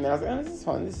him, and I was like, oh, this is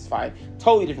fun, this is fine.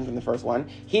 Totally different from the first one.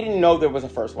 He didn't know there was a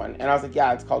first one, and I was like,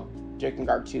 yeah, it's called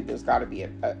Drakengard 2. There's got to be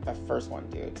a first one,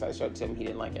 dude. So I showed it to him. He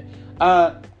didn't like it.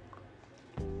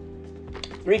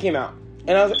 3 came out,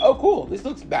 and I was like, oh, cool. This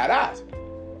looks badass.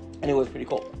 And it was pretty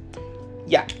cool.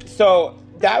 Yeah, so...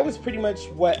 that was pretty much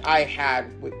what I had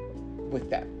with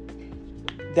them.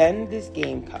 Then this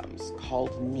game comes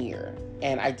called Nier,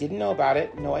 and I didn't know about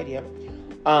it, no idea.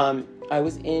 I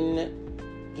was in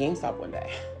GameStop one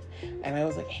day, and I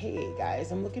was like, hey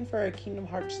guys, I'm looking for a Kingdom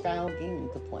Hearts style game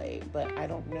to play, but I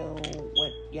don't know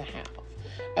what you have.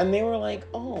 And they were like,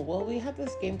 oh, well, we have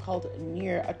this game called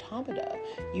Nier Automata.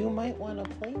 You might want to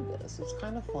play this. It's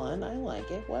kind of fun. I like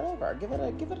it. Whatever. Give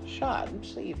it a shot and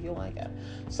see if you like it.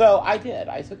 So I did.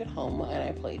 I took it home and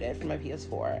I played it for my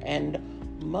PS4. And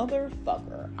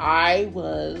motherfucker, I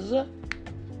was,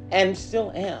 and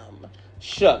still am,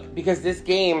 shook because this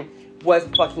game was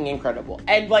fucking incredible.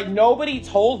 And, like, nobody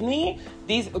told me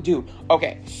these... Dude,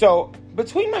 okay. So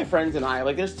between my friends and I,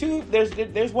 like,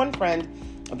 there's one friend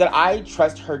that I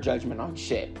trust her judgment on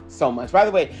shit so much. By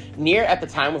the way, Nier at the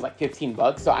time was like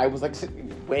 $15, so I was like,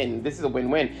 win. This is a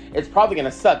win-win. It's probably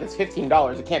gonna suck. It's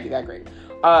 $15. It can't be that great.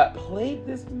 Played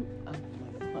this... Oh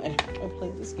my God. I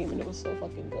played this game and it was so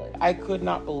fucking good. I could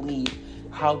not believe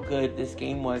how good this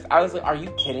game was. I was like, are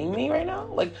you kidding me right now?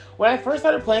 Like, when I first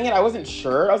started playing it, I wasn't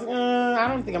sure. I was like, I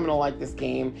don't think I'm gonna like this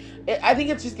game. I think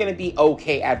it's just gonna be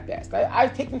okay at best.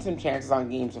 I've taken some chances on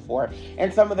games before,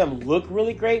 and some of them look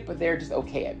really great, but they're just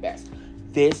okay at best.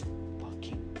 This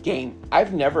fucking game,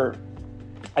 for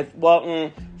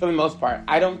the most part,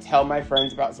 I don't tell my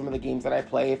friends about some of the games that I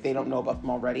play if they don't know about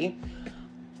them already.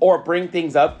 Or bring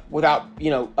things up without,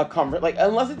 a comfort. Like,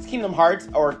 unless it's Kingdom Hearts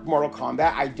or Mortal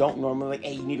Kombat, I don't normally,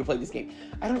 hey, you need to play this game.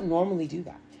 I don't normally do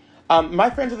that.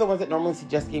 My friends are the ones that normally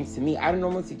suggest games to me. I don't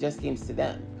normally suggest games to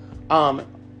them.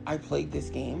 I played this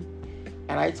game,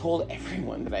 and I told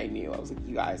everyone that I knew. I was like,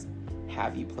 you guys,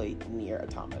 have you played Nier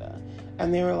Automata?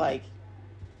 And they were like,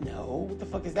 no, what the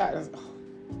fuck is that? And I was like,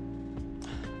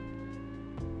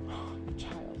 oh,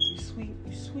 child, you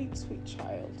sweet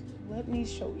child. Let me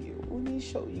show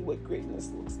you what greatness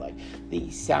looks like. The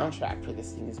soundtrack for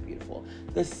this thing is beautiful.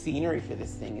 The scenery for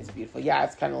this thing is beautiful. Yeah,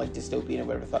 it's kind of like dystopian or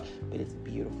whatever thought, but it's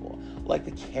beautiful. Like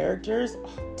the characters,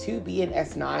 2B and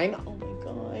S9, oh my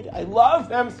God, I love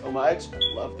them so much. I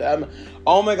love them.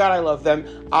 Oh my God, I love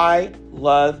them. I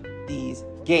love these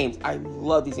games. I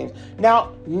love these games.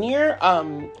 Now, Nier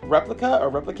Replica or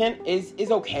Replicant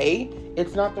is okay.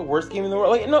 It's not the worst game in the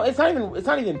world. Like, no, it's not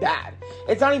even bad.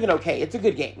 It's not even okay. It's a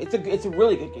good game. It's a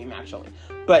really good game, actually.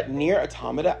 But Nier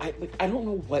Automata, I don't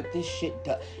know what this shit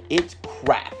does. It's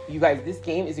crap. You guys, this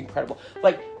game is incredible.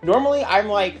 Like, normally I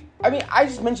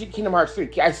just mentioned Kingdom Hearts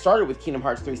 3. I started with Kingdom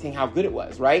Hearts 3 saying how good it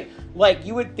was, right? Like,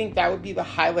 you would think that would be the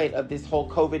highlight of this whole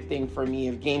COVID thing for me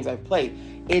of games I've played.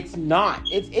 It's not.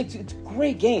 It's a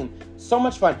great game. So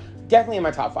much fun. Definitely in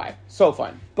my top 5. So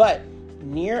fun. But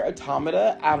Nier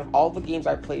Automata, out of all the games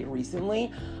I've played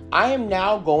recently, I am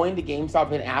now going to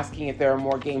GameStop and asking if there are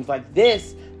more games like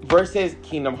this versus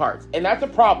Kingdom Hearts. And that's a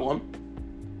problem.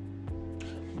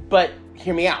 But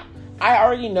hear me out. I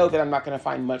already know that I'm not going to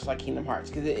find much like Kingdom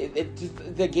Hearts because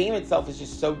the game itself is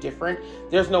just so different.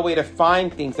 There's no way to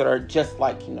find things that are just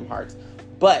like Kingdom Hearts.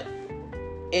 But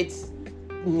it's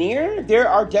Nier. There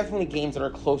are definitely games that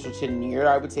are closer to Nier,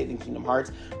 I would say, than Kingdom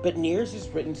Hearts. But Nier is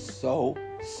just written so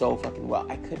fucking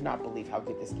well. I could not believe how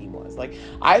good this game was. Like,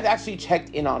 I've actually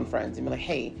checked in on friends and been like,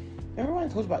 hey, remember when I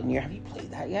told you about Nier? Have you played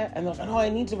that yet? And they're like, oh, I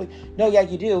need to. Like, no, yeah,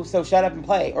 you do. So shut up and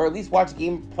play. Or at least watch a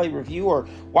gameplay review or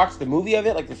watch the movie of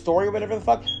it, like the story or whatever the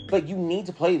fuck. But you need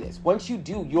to play this. Once you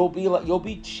do, you'll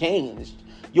be changed.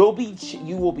 You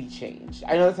will be changed.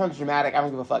 I know that sounds dramatic. I don't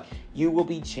give a fuck. You will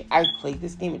be changed. I played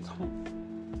this game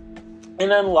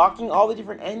and unlocking all the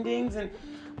different endings and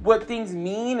what things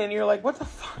mean. And you're like, what the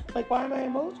fuck? Like, why am I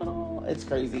emotional? It's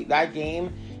crazy. That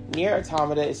game, Nier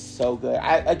Automata, is so good.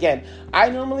 I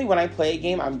normally, when I play a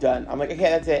game, I'm done. I'm like, okay,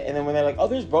 that's it. And then when they're like, oh,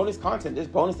 there's bonus content, there's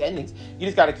bonus endings, you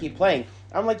just gotta keep playing.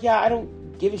 I'm like, yeah, I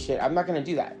don't give a shit. I'm not gonna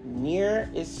do that. Nier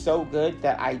is so good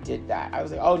that I did that. I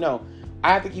was like, oh no, I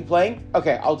have to keep playing?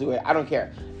 Okay, I'll do it. I don't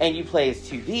care. And you play as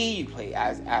 2D, you play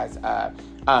as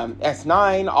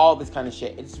S9, all this kind of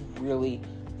shit. It's really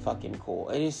fucking cool.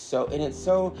 It's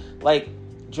so like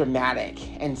dramatic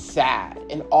and sad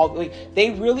and all, like, they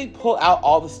really pull out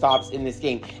all the stops in this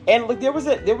game. And like there was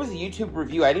a YouTube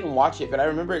review, I didn't watch it, but I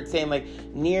remember it saying like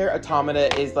Nier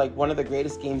Automata is like one of the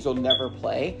greatest games you'll never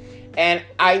play. And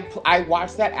I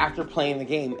watched that after playing the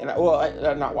game, and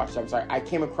I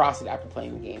came across it after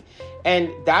playing the game, and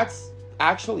that's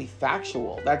actually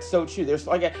factual. That's so true. There's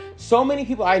like so many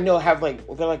people I know have like,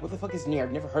 they're like, what the fuck is Nier?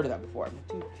 I've never heard of that before. I'm like,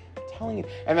 dude, I'm telling you.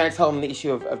 And then I tell them the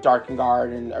issue of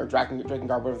Drakengard or Drakengard,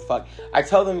 whatever the fuck. I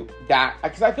tell them that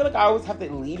because I feel like I always have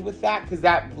to lead with that because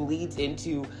that bleeds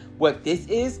into what this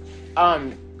is.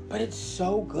 But it's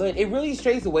so good. It really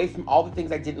strays away from all the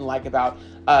things I didn't like about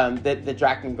the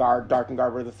Drakengard,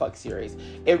 whatever the fuck series.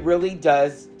 It really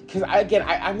does. Because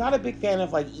I'm not a big fan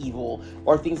of like evil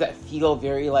or things that feel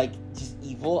very like just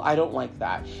evil. I don't like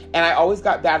that. And I always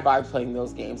got bad vibes playing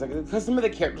those games. Like, because some of the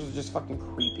characters are just fucking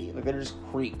creepy. Like, they're just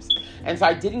creeps. And so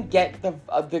I didn't get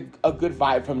a good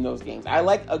vibe from those games. I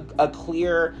like a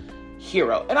clear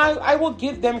hero. And I will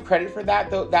give them credit for that,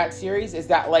 though. That series is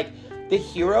that, like, the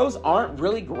heroes aren't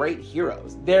really great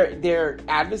heroes. Their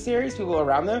adversaries, people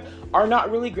around them, are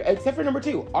not really great, except for number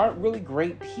 2, aren't really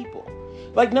great people.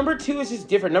 Like, number 2 is just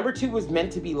different. Number 2 was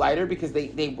meant to be lighter because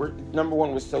they were, number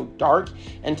 1 was so dark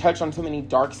and touched on so many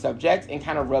dark subjects and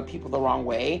kind of rubbed people the wrong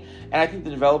way. And I think the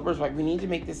developers were like, we need to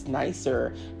make this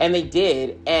nicer. And they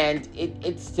did. And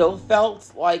it still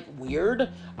felt like weird.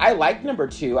 I like number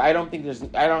 2. I don't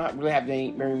really have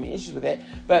very many issues with it.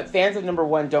 But fans of number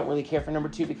 1 don't really care for number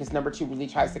 2 because number 2 really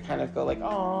tries to kind of go like,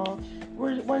 oh,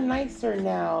 we're nicer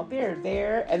now. They're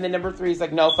there. And then number 3 is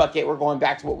like, no, fuck it. We're going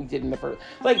back to what we did in the first.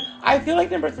 Like, I feel like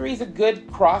number 3 is a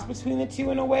good cross between the two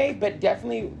in a way, but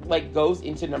definitely like goes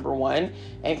into number 1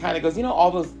 and kind of goes, you know, all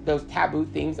those taboo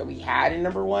things that we had in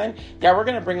number 1. Yeah, we're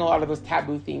gonna bring a lot of those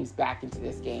taboo themes back into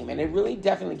this game, and it really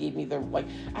definitely gave me the, like,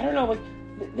 I don't know,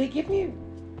 like, they give me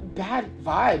bad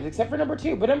vibes except for number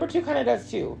 2, but number 2 kind of does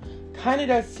too.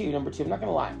 Number 2. I'm not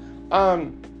gonna lie.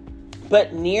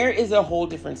 But Nier is a whole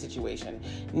different situation.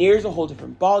 Nier is a whole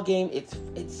different ball game. It's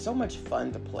so much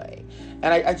fun to play.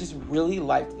 And I just really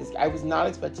liked this. I was not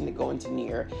expecting to go into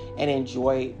Nier and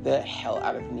enjoy the hell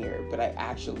out of Nier, but I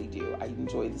actually do. I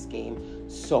enjoy this game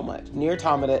so much. Nier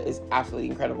Automata is absolutely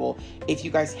incredible. If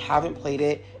you guys haven't played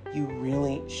it, you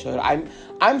really should.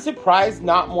 I'm surprised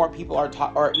not more people are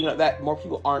that more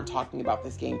people aren't talking about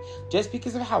this game just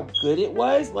because of how good it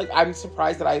was. Like, I'm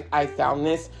surprised that I found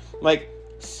this like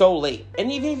so late.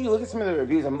 And even if you look at some of the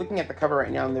reviews, I'm looking at the cover right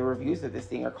now, and the reviews of this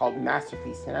thing are called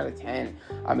Masterpiece, 10 out of 10,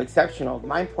 Exceptional,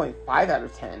 9.5 out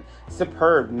of 10,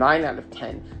 Superb, 9 out of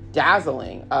 10,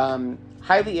 Dazzling,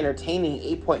 Highly Entertaining,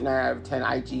 8.9 out of 10,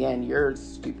 IGN. You're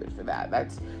stupid for that.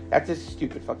 That's a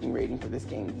stupid fucking rating for this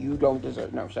game. You don't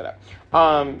deserve. No, shut up.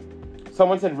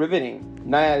 Someone said Riveting,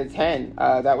 9 out of 10.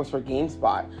 That was for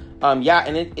GameSpot. Yeah,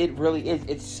 and it really is.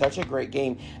 It's such a great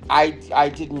game. I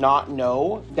did not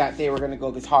know that they were going to go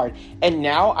this hard. And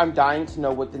now I'm dying to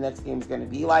know what the next game is going to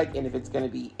be like, and if it's going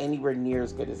to be anywhere near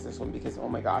as good as this one, because, oh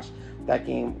my gosh, that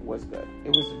game was good. It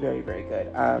was very, very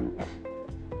good.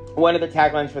 One of the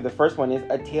taglines for the first one is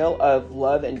A Tale of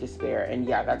Love and Despair. And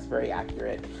yeah, that's very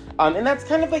accurate. And that's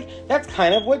kind of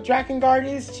what Drakengard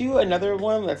is too. Another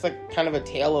one that's like kind of a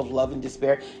tale of love and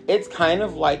despair. It's kind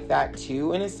of like that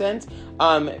too, in a sense.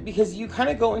 Because you kind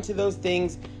of go into those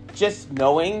things just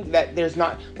knowing that there's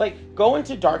not, like, go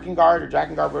into Drakengard or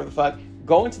Drakengard, whatever the fuck,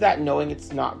 go into that knowing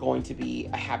it's not going to be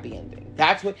a happy ending.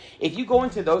 That's what, if you go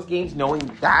into those games knowing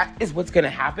that is what's going to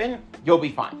happen, you'll be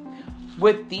fine.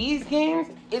 With these games,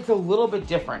 it's a little bit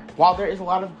different. While there is a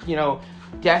lot of,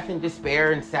 death and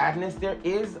despair and sadness, there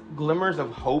is glimmers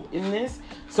of hope in this.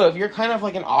 So if you're kind of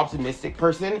like an optimistic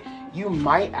person, you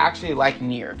might actually like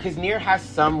Nier, because Nier has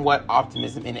somewhat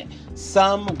optimism in it.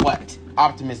 Somewhat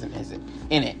optimism is it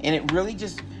in it. And it really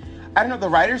just, I don't know, the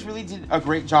writers really did a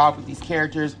great job with these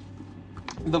characters.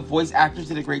 The voice actors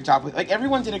did a great job with,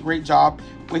 everyone did a great job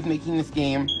with making this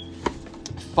game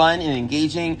fun and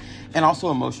engaging and also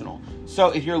emotional. So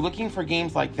if you're looking for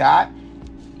games like that,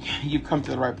 you've come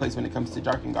to the right place when it comes to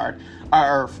Darkengard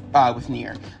or with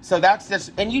Nier. So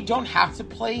that's and you don't have to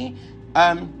play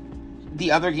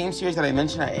the other game series that I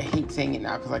mentioned. I hate saying it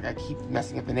now because I keep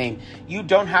messing up the name. You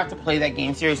don't have to play that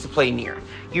game series to play Nier.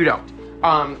 You don't.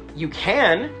 You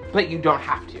can, but you don't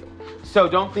have to. So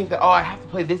don't think that, I have to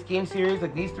play this game series,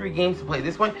 like these 3 games to play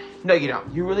this one. No, you don't.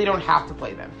 You really don't have to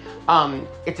play them.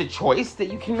 It's a choice that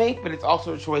you can make, but it's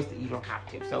also a choice that you don't have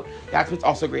to. So that's what's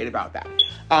also great about that.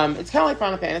 It's kind of like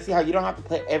Final Fantasy, how you don't have to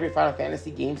play every Final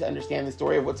Fantasy game to understand the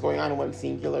story of what's going on in one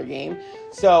singular game.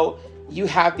 So you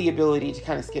have the ability to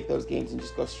kind of skip those games and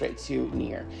just go straight to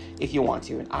Nier if you want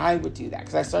to. And I would do that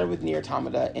because I started with Nier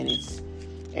Automata and it's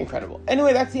incredible.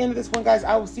 Anyway, that's the end of this one, guys.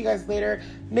 I will see you guys later.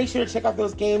 Make sure to check out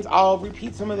those games. I'll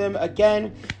repeat some of them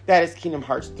again. That is Kingdom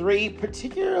Hearts 3,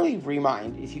 particularly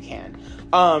Remind, if you can.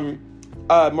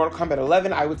 Mortal Kombat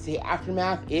 11, I would say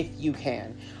Aftermath, if you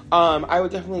can. I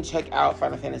would definitely check out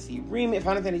Final Fantasy 7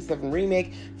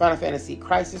 Remake, Final Fantasy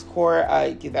Crisis Core,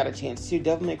 give that a chance too.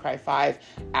 Devil May Cry 5,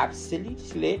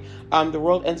 absolutely. The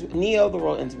World Ends with Neo, The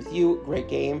World Ends With You, great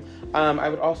game. I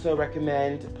would also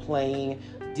recommend playing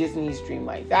Disney's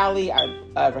Dreamlight Valley.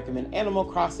 I recommend Animal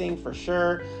Crossing for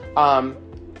sure.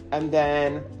 And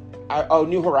then,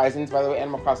 New Horizons, by the way,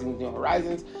 Animal Crossing New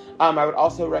Horizons. I would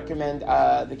also recommend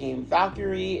the game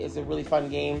Valkyrie. It's a really fun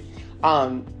game.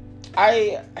 I'm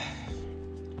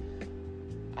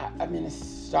going to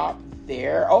stop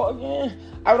there.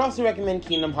 I would also recommend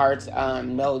Kingdom Hearts,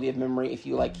 Melody of Memory. If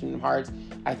you like Kingdom Hearts,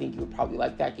 I think you would probably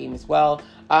like that game as well.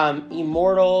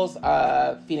 Immortals,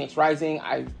 Phoenix Rising,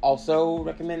 I also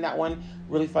recommend that one.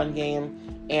 Really fun game.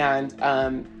 And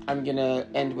I'm going to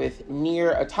end with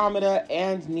Nier Automata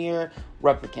and Nier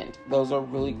Replicant. Those are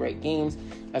really great games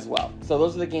as well. So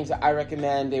those are the games that I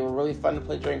recommend. They were really fun to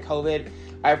play during COVID.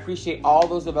 I appreciate all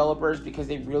those developers because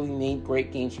they really made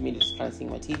great games for me to just kind of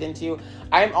sink my teeth into.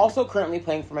 I am also currently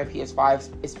playing for my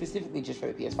PS5, specifically just for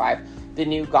the PS5, the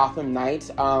new Gotham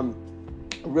Knights.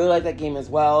 Really like that game as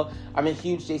well. I'm a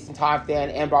huge Jason Todd fan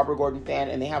and Barbara Gordon fan,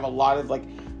 and they have a lot of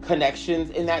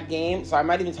connections in that game. So I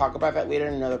might even talk about that later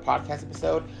in another podcast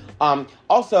episode.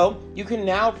 Also, you can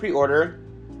now pre-order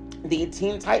the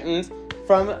Teen Titans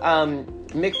from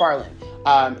McFarlane.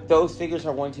 Those figures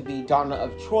are going to be Donna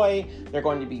of Troy. They're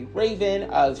going to be Raven.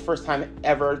 It's the first time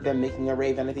ever them making a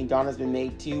Raven. I think Donna's been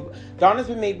made too. Donna's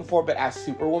been made before, but as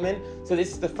Superwoman. So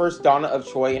this is the first Donna of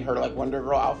Troy in her Wonder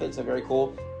Girl outfit. So very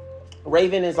cool.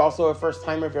 Raven is also a first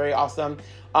timer. Very awesome.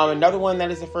 Another one that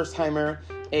is a first timer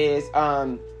is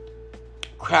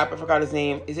crap, I forgot his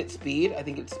name. Is it Speed? I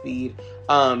think it's Speed.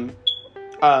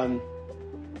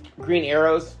 Green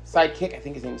Arrow's sidekick. I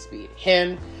think his name is Speed.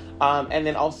 Him. And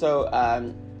then also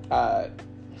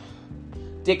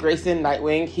Dick Grayson,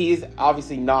 Nightwing. He's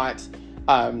obviously not,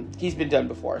 he's been done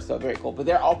before, so very cool. But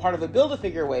they're all part of a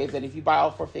Build-A-Figure wave that if you buy all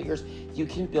 4 figures, you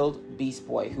can build Beast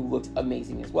Boy, who looks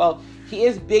amazing as well. He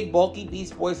is big, bulky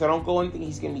Beast Boy, so don't go and think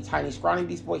he's going to be tiny, scrawny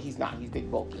Beast Boy. He's not. He's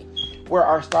big, bulky. Where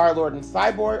are Star-Lord and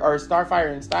Cyborg, or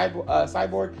Starfire and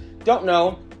Cyborg? Don't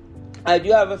know. I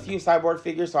do have a few Cyborg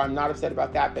figures, so I'm not upset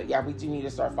about that. But yeah, we do need a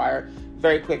Starfire.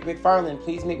 Very quick, McFarlane,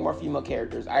 please make more female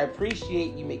characters. I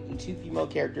appreciate you making 2 female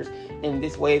characters in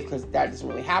this wave because that doesn't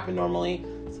really happen normally.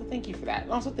 So thank you for that.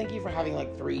 And also thank you for having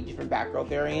 3 different Batgirl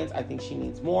variants. I think she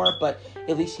needs more, but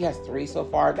at least she has 3 so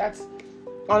far. That's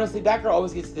honestly, Batgirl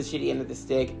always gets the shitty end of the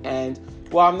stick. And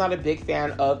while I'm not a big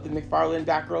fan of the McFarlane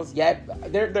Batgirls yet,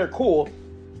 they're cool.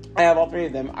 I have all 3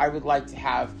 of them. I would like to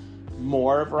have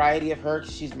more variety of her.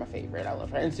 She's my favorite. I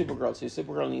love her. And Supergirl too.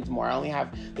 Supergirl needs more.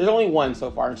 There's only 1 so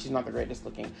far and she's not the greatest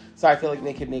looking. So I feel like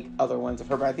they could make other ones of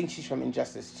her, but I think she's from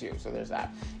Injustice too. So there's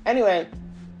that. Anyway,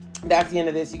 that's the end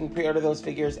of this. You can pre-order those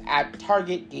figures at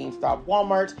Target, GameStop,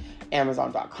 Walmart,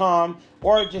 Amazon.com,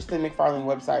 or just the McFarlane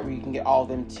website where you can get all of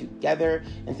them together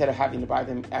instead of having to buy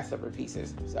them as separate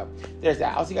pieces. So there's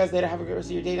that. I'll see you guys later. Have a great rest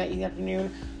of your day, night, evening,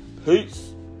 afternoon.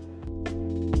 Peace.